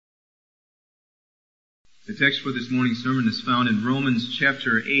The text for this morning's sermon is found in Romans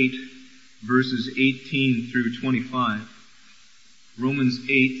chapter 8, verses 18 through 25. Romans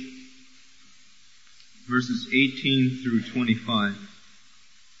 8, verses 18 through 25.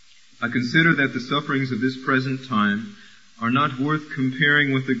 I consider that the sufferings of this present time are not worth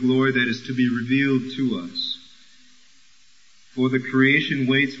comparing with the glory that is to be revealed to us. For the creation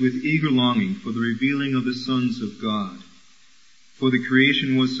waits with eager longing for the revealing of the sons of God. For the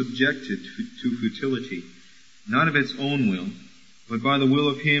creation was subjected to futility, not of its own will, but by the will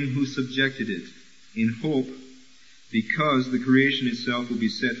of Him who subjected it, in hope, because the creation itself will be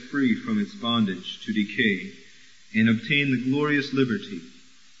set free from its bondage to decay, and obtain the glorious liberty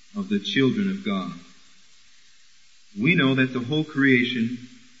of the children of God. We know that the whole creation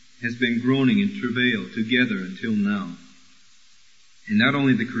has been groaning in travail together until now. And not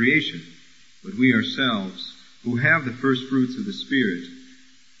only the creation, but we ourselves, who have the first fruits of the Spirit,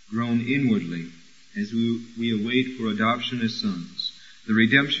 groan inwardly as we await for adoption as sons, the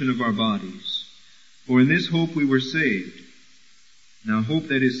redemption of our bodies. For in this hope we were saved. Now hope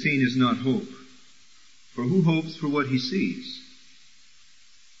that is seen is not hope. For who hopes for what he sees?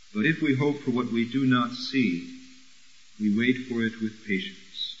 But if we hope for what we do not see, we wait for it with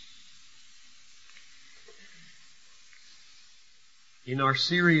patience. In our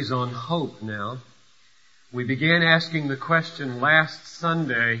series on hope now, we began asking the question last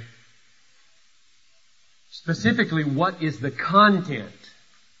Sunday, specifically, what is the content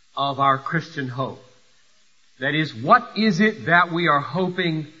of our Christian hope? That is, what is it that we are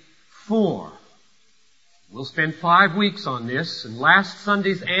hoping for? We'll spend 5 weeks on this, and last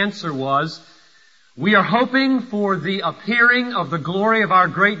Sunday's answer was, we are hoping for the appearing of the glory of our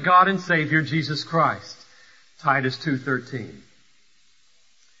great God and Savior, Jesus Christ. Titus 2:13.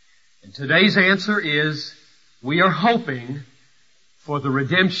 And today's answer is, we are hoping for the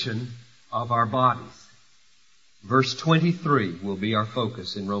redemption of our bodies. Verse 23 will be our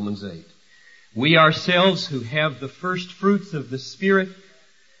focus in Romans 8. We ourselves who have the first fruits of the Spirit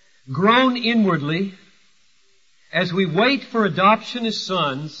groan inwardly as we wait for adoption as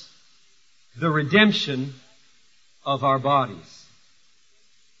sons, the redemption of our bodies.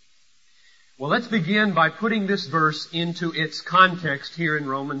 Well, let's begin by putting this verse into its context here in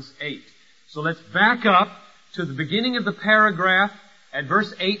Romans 8. So let's back up to the beginning of the paragraph at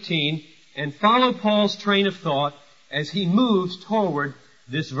verse 18 and follow Paul's train of thought as he moves toward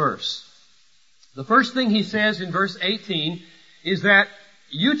this verse. The first thing he says in verse 18 is that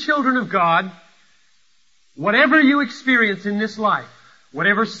you children of God, whatever you experience in this life,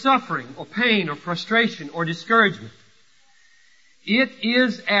 whatever suffering or pain or frustration or discouragement, it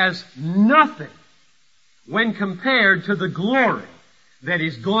is as nothing when compared to the glory that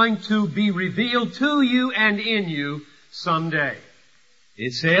is going to be revealed to you and in you someday.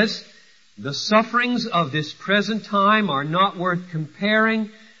 It says, the sufferings of this present time are not worth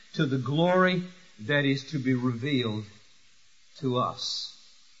comparing to the glory that is to be revealed to us.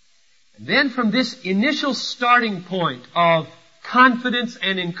 And then from this initial starting point of confidence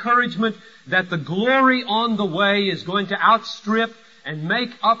and encouragement that the glory on the way is going to outstrip and make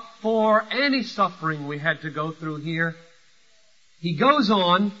up for any suffering we had to go through here, he goes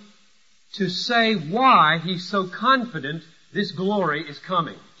on to say why he's so confident this glory is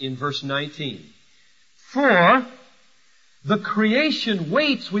coming in verse 19. For the creation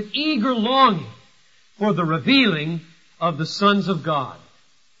waits with eager longing for the revealing of the sons of God.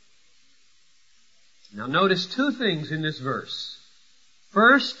 Now notice two things in this verse.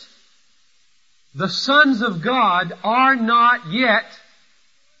 First, the sons of God are not yet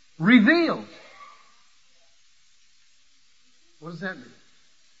revealed. What does that mean?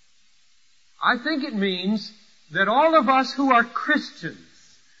 I think it means that all of us who are Christians,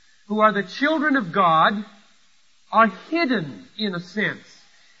 who are the children of God, are hidden in a sense.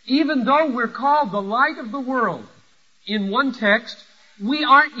 Even though we're called the light of the world in one text, we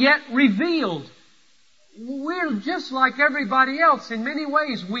aren't yet revealed. We're just like everybody else. In many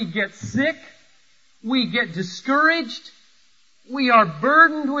ways, we get sick. We get discouraged. We are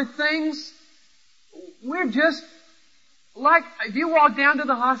burdened with things. We're just like, if you walk down to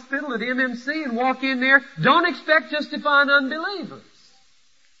the hospital at MMC and walk in there, don't expect just to find unbelievers.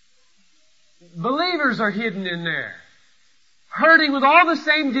 Believers are hidden in there, hurting with all the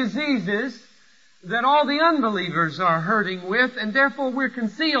same diseases that all the unbelievers are hurting with, and therefore we're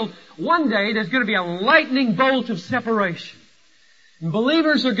concealed. One day there's going to be a lightning bolt of separation. And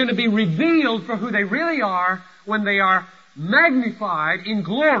believers are going to be revealed for who they really are when they are magnified in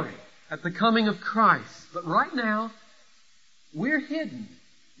glory at the coming of Christ. But right now, we're hidden.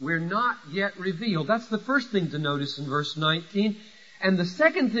 We're not yet revealed. That's the first thing to notice in verse 19. And the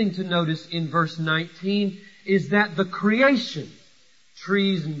second thing to notice in verse 19 is that the creation,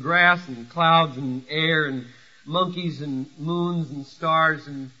 trees and grass and clouds and air and monkeys and moons and stars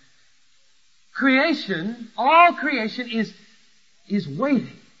and creation, all creation is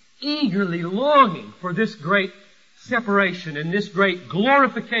waiting, eagerly longing for this great separation and this great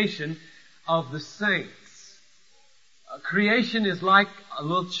glorification of the saints. Creation is like a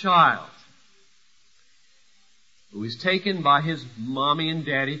little child who is taken by his mommy and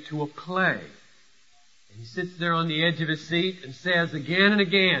daddy to a play. And he sits there on the edge of his seat and says again and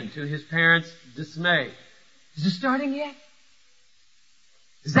again, to his parents' dismay, "Is it starting yet?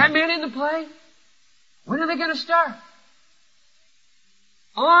 Is that man in the play? When are they going to start?"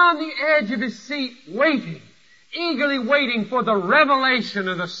 On the edge of his seat, waiting, eagerly waiting for the revelation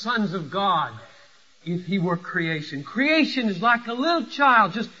of the sons of God. If he were creation. Creation is like a little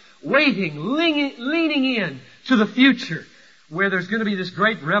child just waiting, leaning in to the future where there's going to be this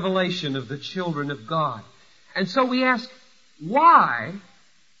great revelation of the children of God. And so we ask, why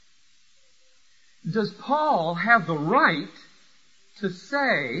does Paul have the right to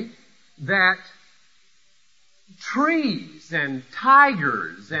say that trees and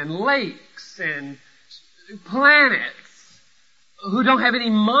tigers and lakes and planets who don't have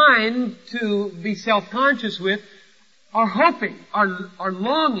any mind to be self-conscious with are hoping, are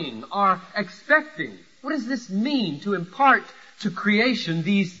longing, are expecting? What does this mean to impart to creation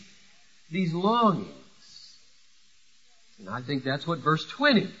these longings? And I think that's what verse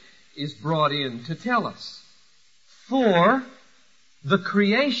 20 is brought in to tell us. For the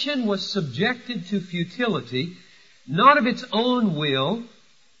creation was subjected to futility, not of its own will,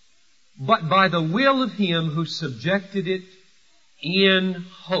 but by the will of Him who subjected it in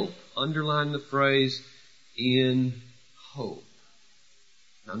hope. Underline the phrase, in hope.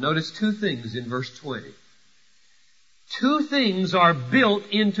 Now notice two things in verse 20. Two things are built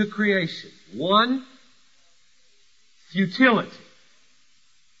into creation. One, futility.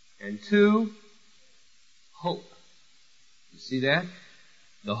 And two, hope. You see that?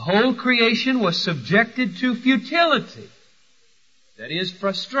 The whole creation was subjected to futility. That is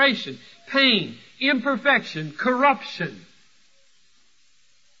frustration, pain, imperfection, corruption.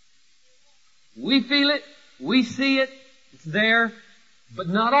 We feel it, we see it, it's there, but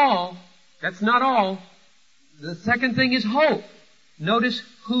not all. That's not all. The second thing is hope. Notice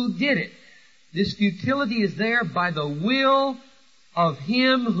who did it. This futility is there by the will of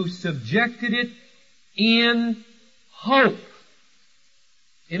Him who subjected it in hope.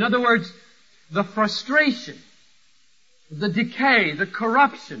 In other words, the frustration, the decay, the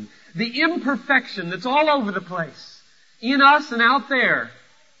corruption, the imperfection that's all over the place, in us and out there,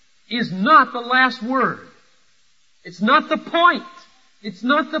 is not the last word. It's not the point. It's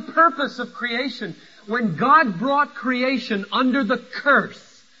not the purpose of creation. When God brought creation under the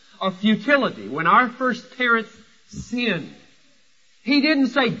curse of futility, when our first parents sinned, He didn't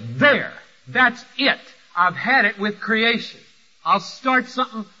say, "There, that's it. I've had it with creation. I'll start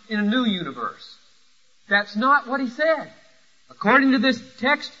something in a new universe." That's not what He said. According to this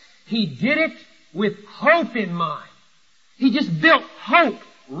text, He did it with hope in mind. He just built hope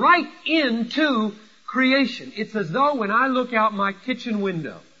right into creation. It's as though when I look out my kitchen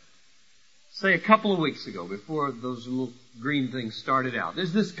window, say a couple of weeks ago, before those little green things started out,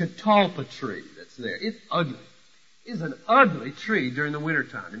 there's this catalpa tree that's there. It's ugly. It's an ugly tree during the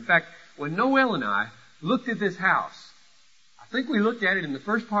wintertime. In fact, when Noel and I looked at this house, I think we looked at it in the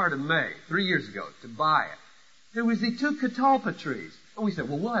first part of May, 3 years ago, to buy it. There was the two catalpa trees. And we said,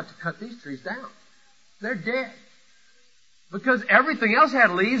 well, we'll have to cut these trees down. They're dead. Because everything else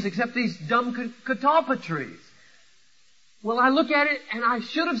had leaves except these dumb catalpa trees. Well, I look at it and I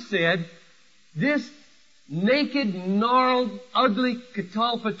should have said, this naked, gnarled, ugly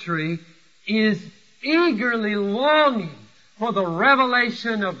catalpa tree is eagerly longing for the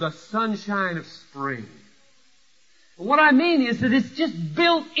revelation of the sunshine of spring. What I mean is that it's just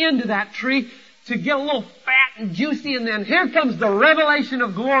built into that tree to get a little fat and juicy, and then here comes the revelation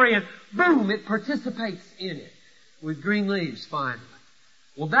of glory, and boom, it participates in it with green leaves finally.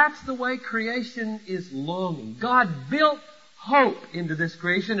 Well, that's the way creation is longing. God built hope into this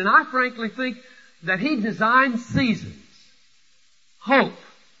creation, and I frankly think that He designed seasons. Hope.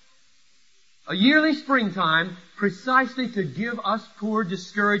 A yearly springtime precisely to give us poor,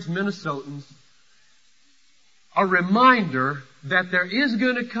 discouraged Minnesotans a reminder that there is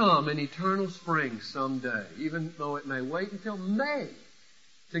going to come an eternal spring someday, even though it may wait until May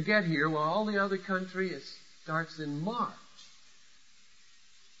to get here, while all the other country starts in March.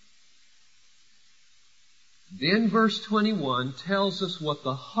 Then verse 21 tells us what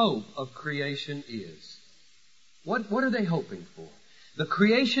the hope of creation is. What are they hoping for? The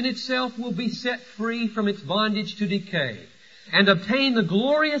creation itself will be set free from its bondage to decay and obtain the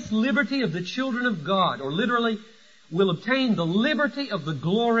glorious liberty of the children of God, or literally, will obtain the liberty of the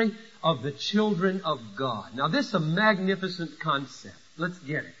glory of the children of God. Now this is a magnificent concept. Let's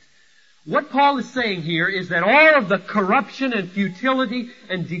get it. What Paul is saying here is that all of the corruption and futility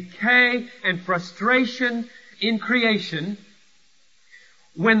and decay and frustration in creation,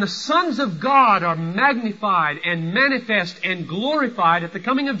 when the sons of God are magnified and manifest and glorified at the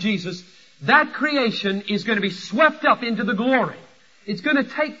coming of Jesus, that creation is going to be swept up into the glory. It's going to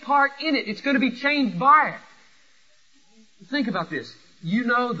take part in it. It's going to be changed by it. Think about this. You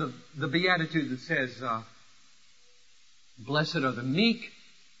know the beatitude that says, blessed are the meek,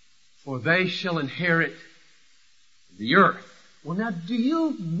 for they shall inherit the earth. Well, now, do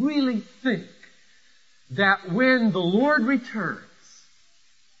you really think that when the Lord returns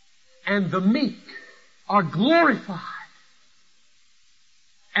and the meek are glorified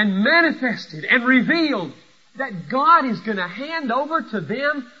and manifested and revealed, that God is going to hand over to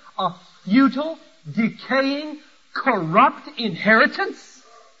them a futile, decaying, corrupt inheritance?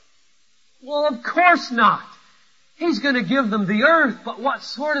 Well, of course not. He's going to give them the earth, but what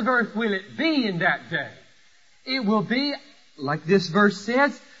sort of earth will it be in that day? It will be, like this verse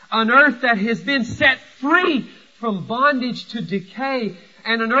says, an earth that has been set free from bondage to decay,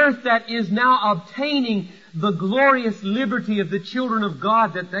 and an earth that is now obtaining the glorious liberty of the children of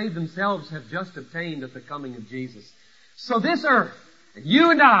God that they themselves have just obtained at the coming of Jesus. So this earth,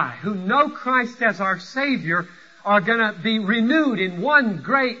 you and I, who know Christ as our Savior, are going to be renewed in one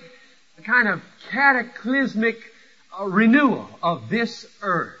great kind of cataclysmic renewal of this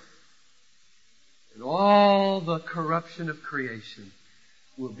earth. And all the corruption of creation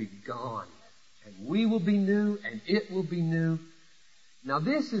will be gone. And we will be new, and it will be new. Now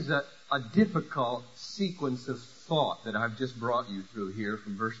this is a difficult sequence of thought that I've just brought you through here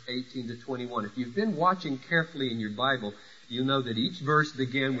from verse 18 to 21. If you've been watching carefully in your Bible, you know that each verse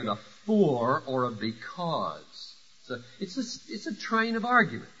began with a for or a because. So it's a train of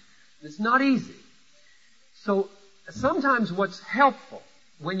argument. It's not easy. So sometimes what's helpful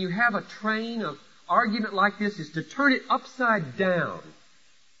when you have a train of argument like this is to turn it upside down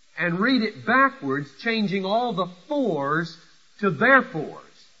and read it backwards, changing all the fors to therefores.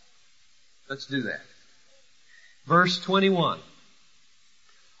 Let's do that. Verse 21.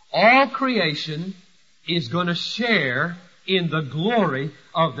 All creation is going to share in the glory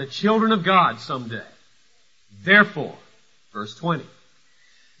of the children of God someday. Therefore, verse 20.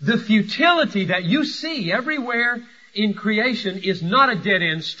 The futility that you see everywhere in creation is not a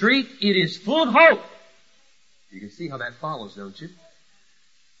dead-end street. It is full of hope. You can see how that follows, don't you?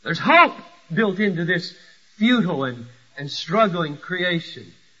 There's hope built into this futile and struggling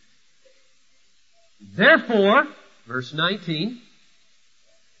creation. Therefore, verse 19,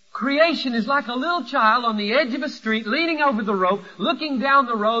 creation is like a little child on the edge of a street, leaning over the rope, looking down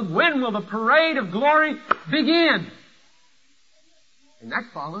the road. When will the parade of glory begin? And that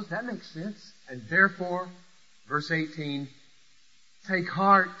follows. That makes sense. And therefore, verse 18, take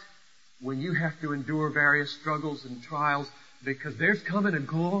heart when you have to endure various struggles and trials, because there's coming a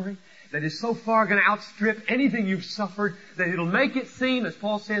glory that is so far going to outstrip anything you've suffered that it'll make it seem, as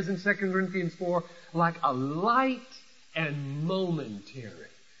Paul says in 2 Corinthians 4, like a light and momentary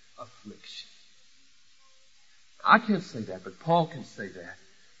affliction. I can't say that, but Paul can say that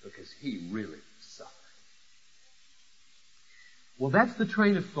because he really suffered. Well, that's the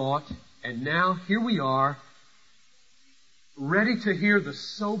train of thought, and now here we are, ready to hear the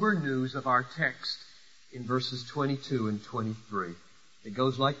sober news of our text in verses 22 and 23. It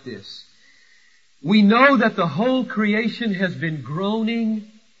goes like this. We know that the whole creation has been groaning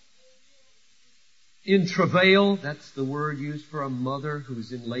in travail. That's the word used for a mother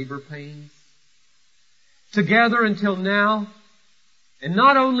who's in labor pains. Together until now. And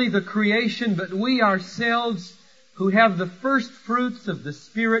not only the creation, but we ourselves who have the first fruits of the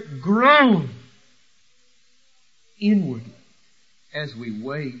Spirit groan inwardly as we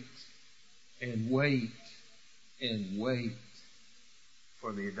wait and wait and wait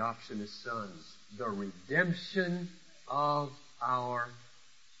for the adoption as sons, the redemption of our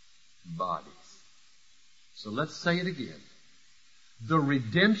bodies. So let's say it again. The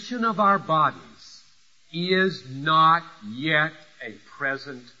redemption of our bodies is not yet a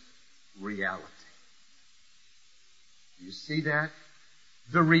present reality. You see that?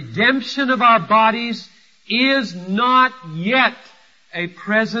 The redemption of our bodies is not yet a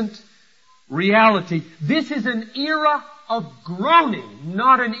present reality. This is an era of groaning,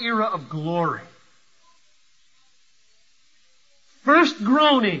 not an era of glory. First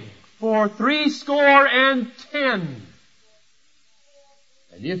groaning for 70.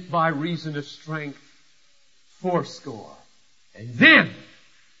 and if by reason of strength, fourscore. And then,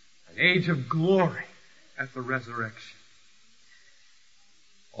 an age of glory at the resurrection.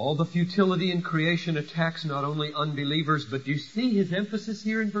 All the futility in creation attacks not only unbelievers, but do you see his emphasis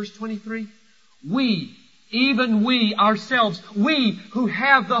here in verse 23? We, even we ourselves, we who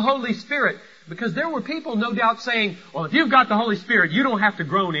have the Holy Spirit. Because there were people no doubt saying, well, if you've got the Holy Spirit, you don't have to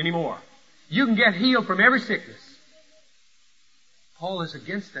groan anymore. You can get healed from every sickness. Paul is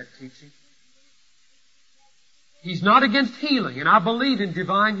against that teaching. He's not against healing, and I believe in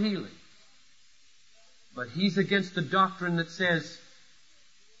divine healing. But he's against the doctrine that says,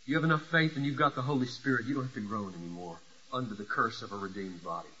 you have enough faith and you've got the Holy Spirit, you don't have to groan anymore under the curse of a redeemed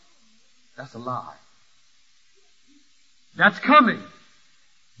body. That's a lie. That's coming.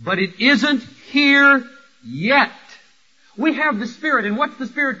 But it isn't here yet. We have the Spirit, and what's the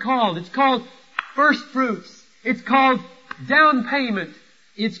Spirit called? It's called first fruits. It's called down payment.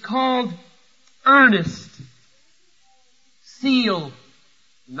 It's called earnest. Seal.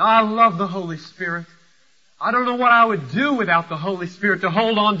 And I love the Holy Spirit. I don't know what I would do without the Holy Spirit to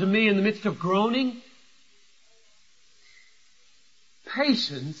hold on to me in the midst of groaning.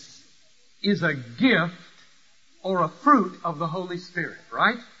 Patience is a gift or a fruit of the Holy Spirit,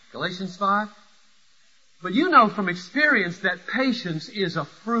 right? Galatians 5. But you know from experience that patience is a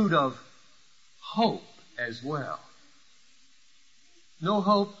fruit of hope as well. No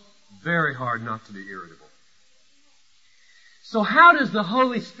hope, very hard not to be irritable. So how does the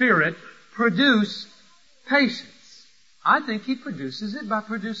Holy Spirit produce patience? I think He produces it by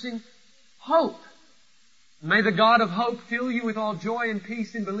producing hope. May the God of hope fill you with all joy and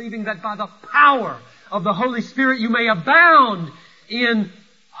peace in believing that by the power of the Holy Spirit you may abound in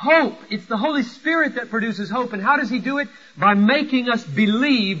hope. It's the Holy Spirit that produces hope. And how does He do it? By making us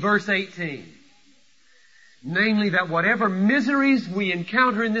believe, verse 18. Namely, that whatever miseries we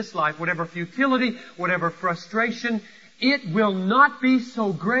encounter in this life, whatever futility, whatever frustration, it will not be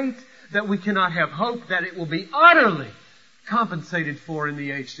so great that we cannot have hope, that it will be utterly compensated for in the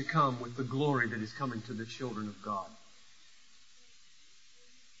age to come with the glory that is coming to the children of God.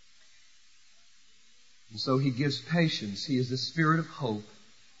 And so He gives patience. He is the Spirit of hope,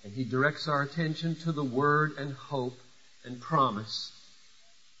 and He directs our attention to the Word and hope and promise.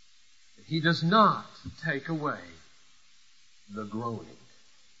 He does not take away the groaning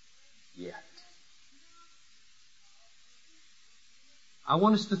yet. I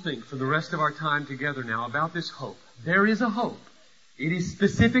want us to think for the rest of our time together now about this hope. There is a hope. It is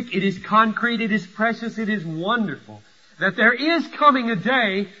specific, it is concrete, it is precious, it is wonderful. That there is coming a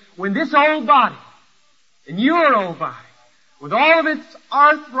day when this old body, and your old body, with all of its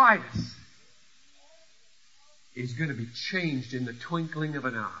arthritis, is going to be changed in the twinkling of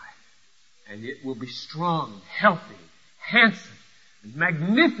an eye. And it will be strong, healthy, handsome, and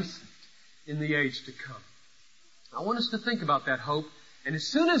magnificent in the age to come. I want us to think about that hope. And as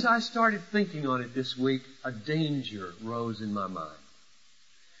soon as I started thinking on it this week, a danger rose in my mind.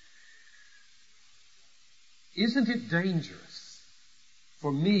 Isn't it dangerous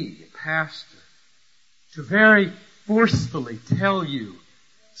for me, a pastor, to very forcefully tell you,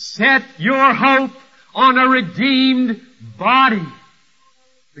 set your hope on a redeemed body?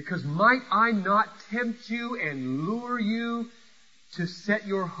 Because might I not tempt you and lure you to set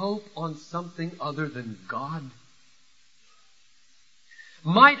your hope on something other than God?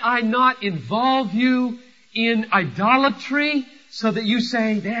 Might I not involve you in idolatry so that you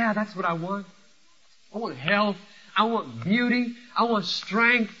say, yeah, that's what I want. I want health. I want beauty. I want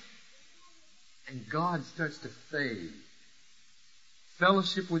strength. And God starts to fade.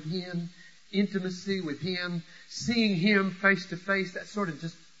 Fellowship with Him, intimacy with Him, seeing Him face to face, that sort of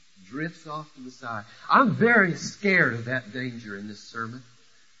just drifts off to the side. I'm very scared of that danger in this sermon.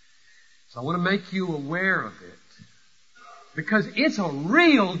 So I want to make you aware of it. Because it's a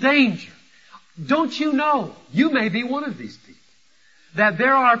real danger. Don't you know, you may be one of these people, that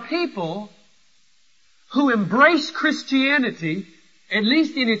there are people who embrace Christianity, at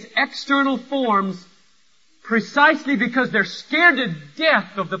least in its external forms, precisely because they're scared to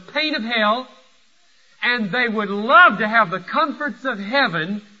death of the pain of hell, and they would love to have the comforts of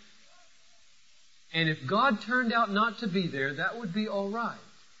heaven. And if God turned out not to be there, that would be all right,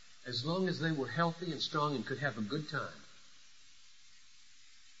 as long as they were healthy and strong and could have a good time.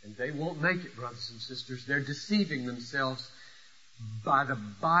 And they won't make it, brothers and sisters. They're deceiving themselves by the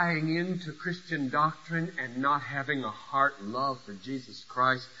buying into Christian doctrine and not having a heart love for Jesus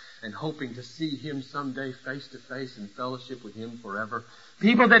Christ and hoping to see Him someday face to face and fellowship with Him forever.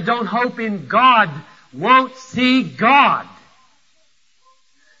 People that don't hope in God won't see God.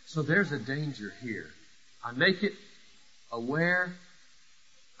 So there's a danger here. I make it aware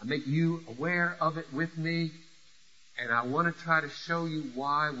I make you aware of it with me, and I want to try to show you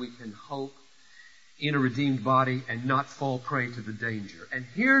why we can hope in a redeemed body and not fall prey to the danger. And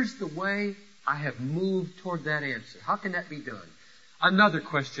here's the way I have moved toward that answer. How can that be done? Another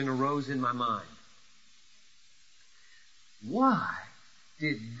question arose in my mind. Why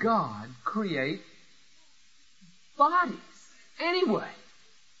did God create bodies anyway?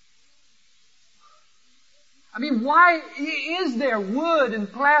 I mean, why is there wood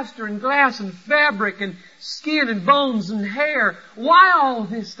and plaster and glass and fabric and skin and bones and hair? Why all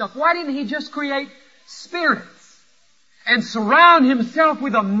this stuff? Why didn't He just create spirits and surround Himself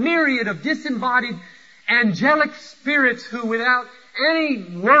with a myriad of disembodied angelic spirits who, without any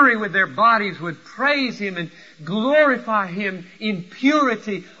worry with their bodies, would praise Him and glorify Him in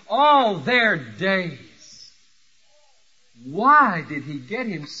purity all their days? Why did He get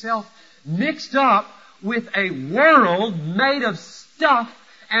Himself mixed up with a world made of stuff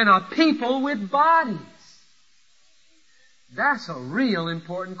and a people with bodies? That's a real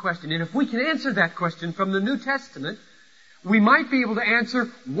important question. And if we can answer that question from the New Testament, we might be able to answer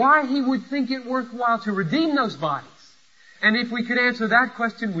why He would think it worthwhile to redeem those bodies. And if we could answer that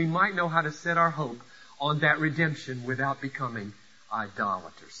question, we might know how to set our hope on that redemption without becoming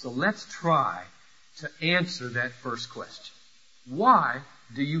idolaters. So let's try to answer that first question. Why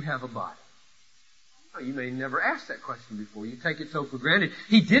do you have a body? Well, you may never ask that question before. You take it so for granted.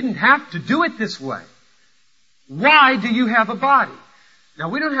 He didn't have to do it this way. Why do you have a body? Now,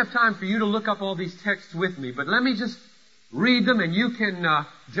 we don't have time for you to look up all these texts with me, but let me just read them and you can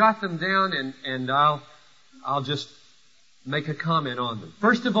jot them down and I'll just make a comment on them.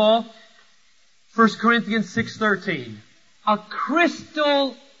 First of all, 1 Corinthians 6:13. A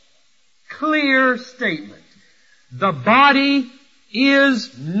crystal clear statement. The body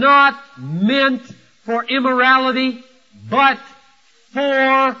is not meant for immorality, but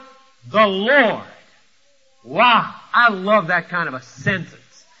for the Lord. Wow, I love that kind of a sentence.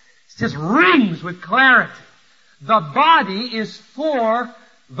 It just rings with clarity. The body is for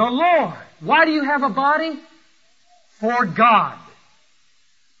the Lord. Why do you have a body? For God.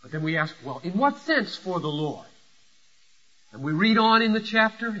 But then we ask, well, in what sense for the Lord? And we read on in the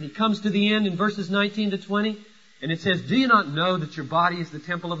chapter, and he comes to the end in verses 19 to 20, and it says, do you not know that your body is the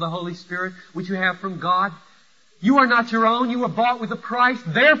temple of the Holy Spirit, which you have from God? You are not your own, you were bought with a price.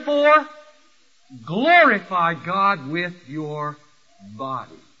 Therefore, glorify God with your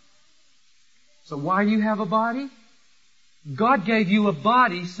body. So why do you have a body? God gave you a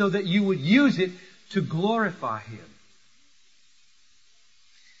body so that you would use it to glorify Him.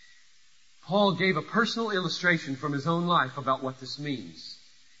 Paul gave a personal illustration from his own life about what this means.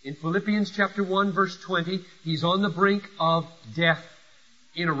 In Philippians chapter 1 verse 20, he's on the brink of death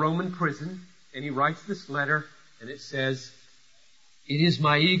in a Roman prison, and he writes this letter, and it says, it is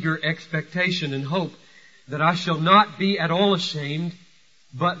my eager expectation and hope that I shall not be at all ashamed,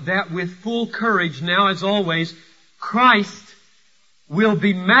 but that with full courage, now as always, Christ will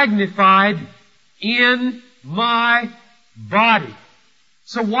be magnified in my body.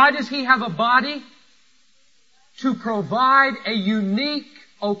 So why does He have a body? To provide a unique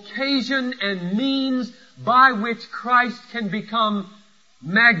occasion and means by which Christ can become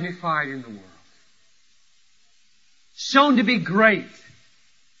magnified in the world. Shown to be great.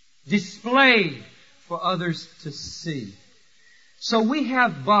 Displayed for others to see. So we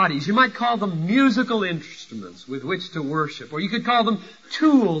have bodies. You might call them musical instruments with which to worship. Or you could call them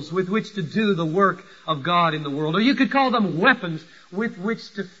tools with which to do the work of God in the world. Or you could call them weapons with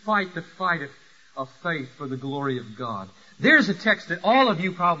which to fight the fight of faith for the glory of God. There's a text that all of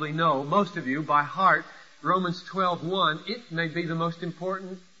you probably know, most of you, by heart, Romans 12:1. It may be the most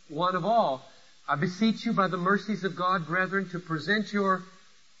important one of all. I beseech you by the mercies of God, brethren, to present your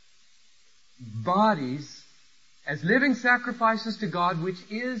bodies as living sacrifices to God, which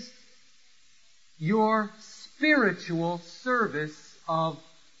is your spiritual service of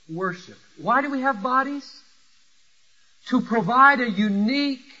worship. Why do we have bodies? To provide a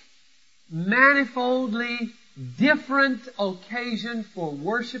unique, manifoldly different occasion for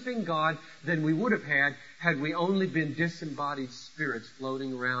worshiping God than we would have had we only been disembodied spirits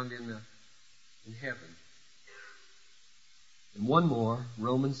floating around in heaven. And one more,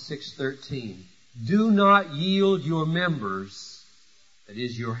 Romans 6:13. Do not yield your members, that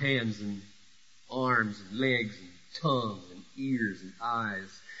is your hands and arms and legs and tongue and ears and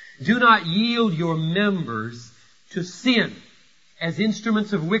eyes. Do not yield your members to sin as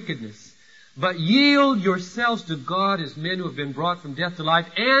instruments of wickedness, but yield yourselves to God as men who have been brought from death to life,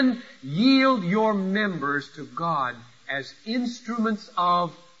 and yield your members to God as instruments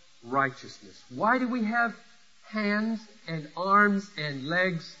of righteousness. Why do we have hands and arms and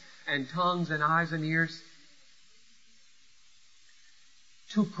legs and tongues and eyes and ears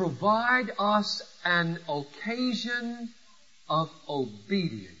to provide us an occasion of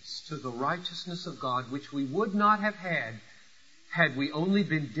obedience to the righteousness of God, which we would not have had we only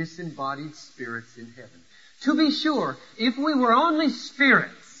been disembodied spirits in heaven. To be sure, if we were only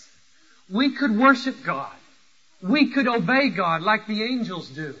spirits, we could worship God. We could obey God like the angels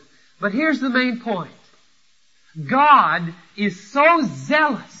do. But here's the main point. God is so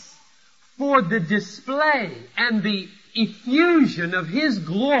zealous for the display and the effusion of His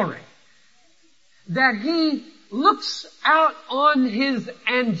glory that He looks out on His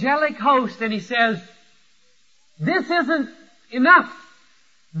angelic host and He says, this isn't enough.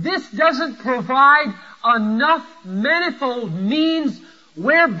 This doesn't provide enough manifold means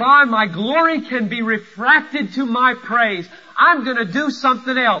whereby my glory can be refracted to my praise. I'm going to do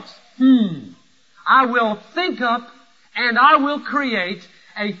something else. I will think up and I will create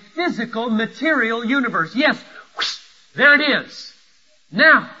a physical, material universe. Yes, there it is.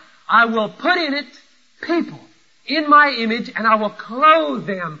 Now, I will put in it people in my image, and I will clothe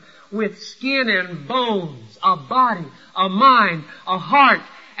them with skin and bones, a body, a mind, a heart.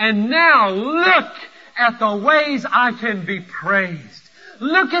 And now look at the ways I can be praised.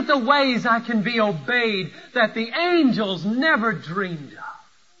 Look at the ways I can be obeyed that the angels never dreamed of.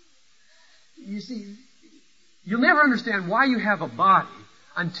 You see, you'll never understand why you have a body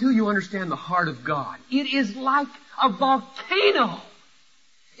until you understand the heart of God. It is like a volcano.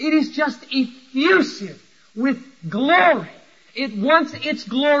 It is just effusive with glory. It wants its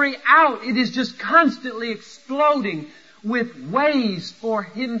glory out. It is just constantly exploding with ways for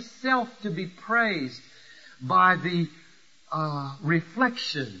Himself to be praised by the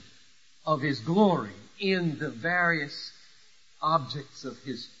reflection of His glory in the various objects of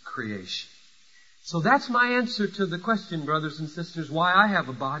His creation. So that's my answer to the question, brothers and sisters, why I have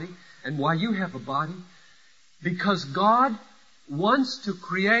a body and why you have a body. Because God wants to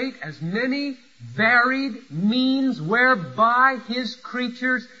create as many varied means whereby His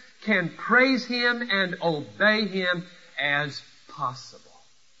creatures can praise Him and obey Him as possible.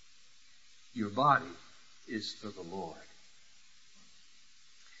 Your body is for the Lord.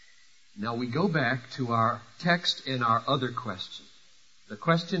 Now we go back to our text and our other question. The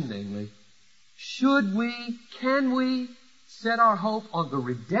question, namely, can we set our hope on the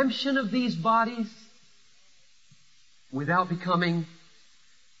redemption of these bodies without becoming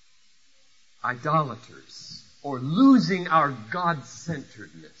idolaters or losing our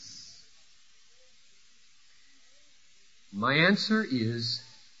God-centeredness? My answer is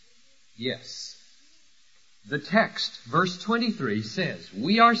yes. The text, verse 23, says,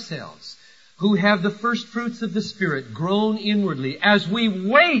 we ourselves, who have the first fruits of the Spirit, groan inwardly as we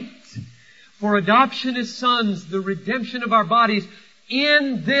wait for adoption as sons, the redemption of our bodies.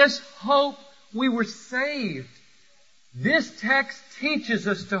 In this hope we were saved. This text teaches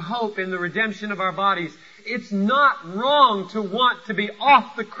us to hope in the redemption of our bodies. It's not wrong to want to be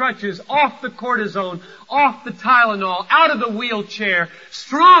off the crutches, off the cortisone, off the Tylenol, out of the wheelchair,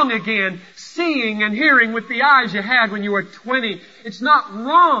 strong again, seeing and hearing with the eyes you had when you were 20. It's not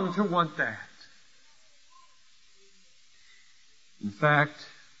wrong to want that. In fact,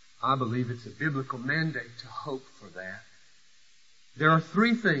 I believe it's a biblical mandate to hope for that. There are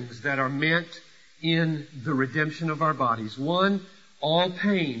three things that are meant in the redemption of our bodies. One, all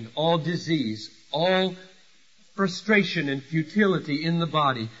pain, all disease, all frustration and futility in the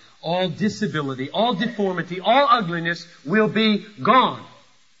body, all disability, all deformity, all ugliness will be gone.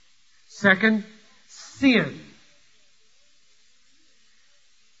 Second, sin.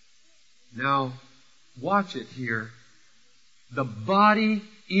 Now, watch it here. The body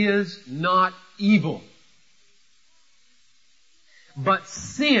is not evil. But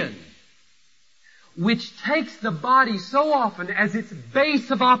sin, which takes the body so often as its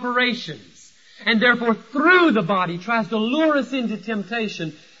base of operations, and therefore through the body tries to lure us into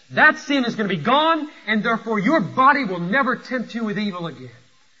temptation, that sin is going to be gone, and therefore your body will never tempt you with evil again.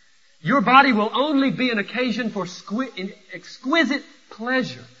 Your body will only be an occasion for exquisite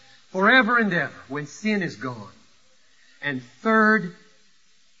pleasure forever and ever when sin is gone. And third,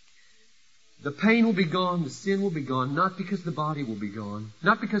 the pain will be gone, the sin will be gone, not because the body will be gone,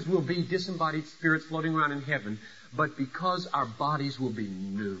 not because we'll be disembodied spirits floating around in heaven, but because our bodies will be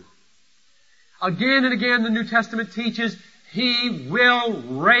new. Again and again the New Testament teaches He will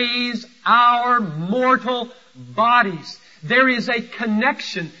raise our mortal bodies. There is a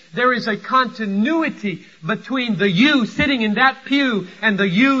connection, there is a continuity between the you sitting in that pew and the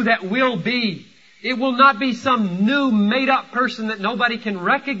you that will be. It will not be some new made-up person that nobody can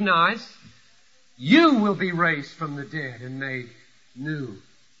recognize. You will be raised from the dead and made new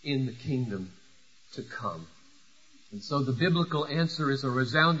in the kingdom to come. And so the biblical answer is a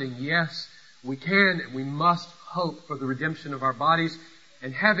resounding yes. We can and we must hope for the redemption of our bodies.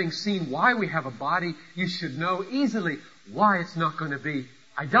 And having seen why we have a body, you should know easily why it's not going to be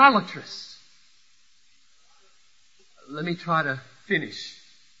idolatrous. Let me try to finish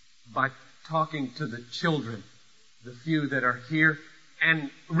by talking to the children, the few that are here,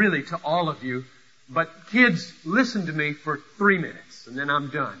 and really to all of you. But kids, listen to me for 3 minutes, and then I'm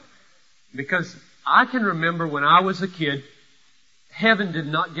done. Because I can remember when I was a kid, heaven did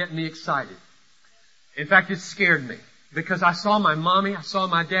not get me excited. In fact, it scared me. Because I saw my mommy, I saw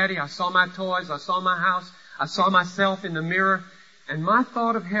my daddy, I saw my toys, I saw my house, I saw myself in the mirror, and my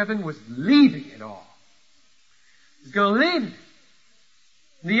thought of heaven was leaving it all. I was going to leave it.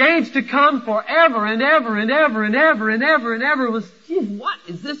 The age to come forever and ever and ever and ever and ever and ever was, gee, what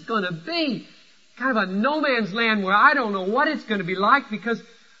is this going to be? Kind of a no man's land where I don't know what it's going to be like, because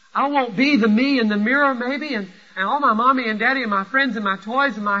I won't be the me in the mirror maybe, and all my mommy and daddy and my friends and my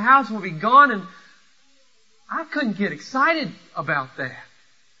toys and my house will be gone, and I couldn't get excited about that.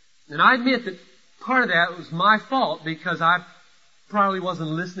 And I admit that part of that was my fault, because I probably wasn't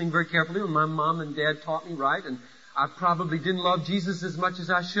listening very carefully when my mom and dad taught me right, and I probably didn't love Jesus as much as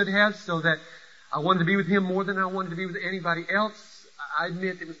I should have, so that I wanted to be with Him more than I wanted to be with anybody else. I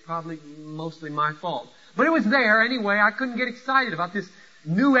admit it was probably mostly my fault. But it was there anyway. I couldn't get excited about this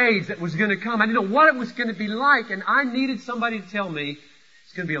new age that was going to come. I didn't know what it was going to be like, and I needed somebody to tell me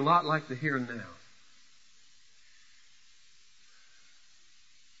it's going to be a lot like the here and now.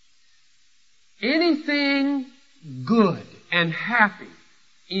 Anything good and happy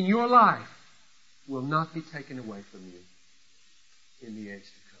in your life will not be taken away from you in the age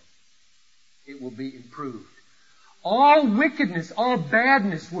to come. It will be improved. All wickedness, all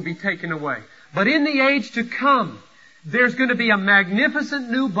badness will be taken away. But in the age to come, there's going to be a magnificent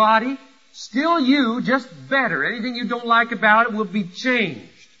new body, still you, just better. Anything you don't like about it will be changed.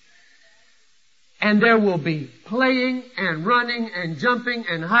 And there will be playing and running and jumping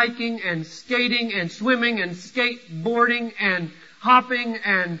and hiking and skating and swimming and skateboarding and hopping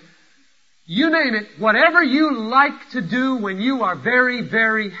and you name it. Whatever you like to do when you are very,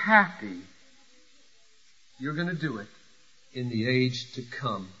 very happy, you're going to do it in the age to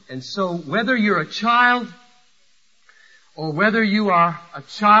come. And so whether you're a child or whether you are a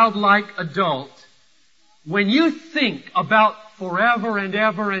childlike adult, when you think about forever and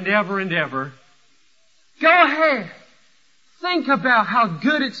ever and ever and ever, go ahead. Think about how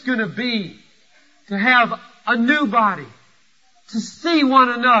good it's going to be to have a new body, to see one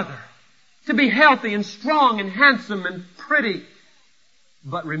another, to be healthy and strong and handsome and pretty.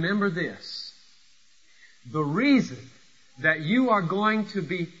 But remember this. The reason that you are going to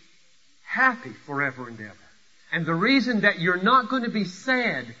be happy forever and ever, and the reason that you're not going to be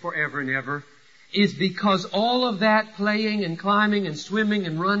sad forever and ever, is because all of that playing and climbing and swimming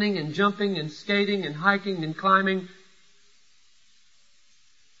and running and jumping and skating and hiking and climbing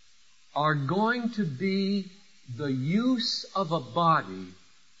are going to be the use of a body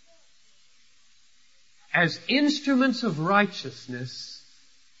as instruments of righteousness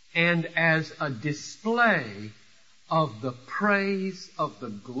and as a display of the praise of the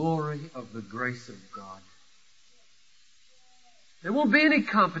glory of the grace of God. There won't be any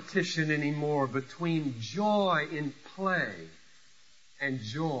competition anymore between joy in play and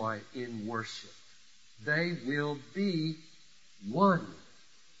joy in worship. They will be one.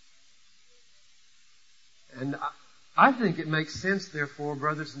 And I think it makes sense, therefore,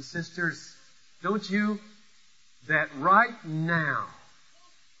 brothers and sisters, don't you, that right now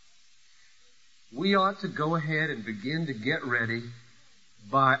we ought to go ahead and begin to get ready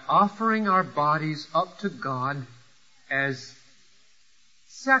by offering our bodies up to God as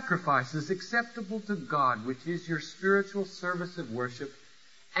sacrifices acceptable to God, which is your spiritual service of worship,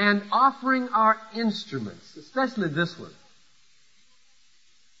 and offering our instruments, especially this one.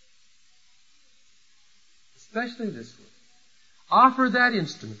 Especially this one. Offer that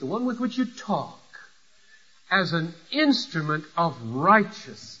instrument, the one with which you talk, as an instrument of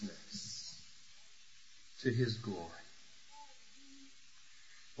righteousness to His glory.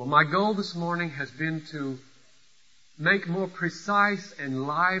 Well, my goal this morning has been to make more precise and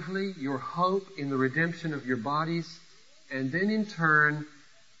lively your hope in the redemption of your bodies, and then in turn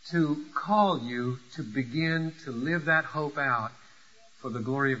to call you to begin to live that hope out for the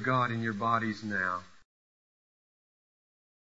glory of God in your bodies now.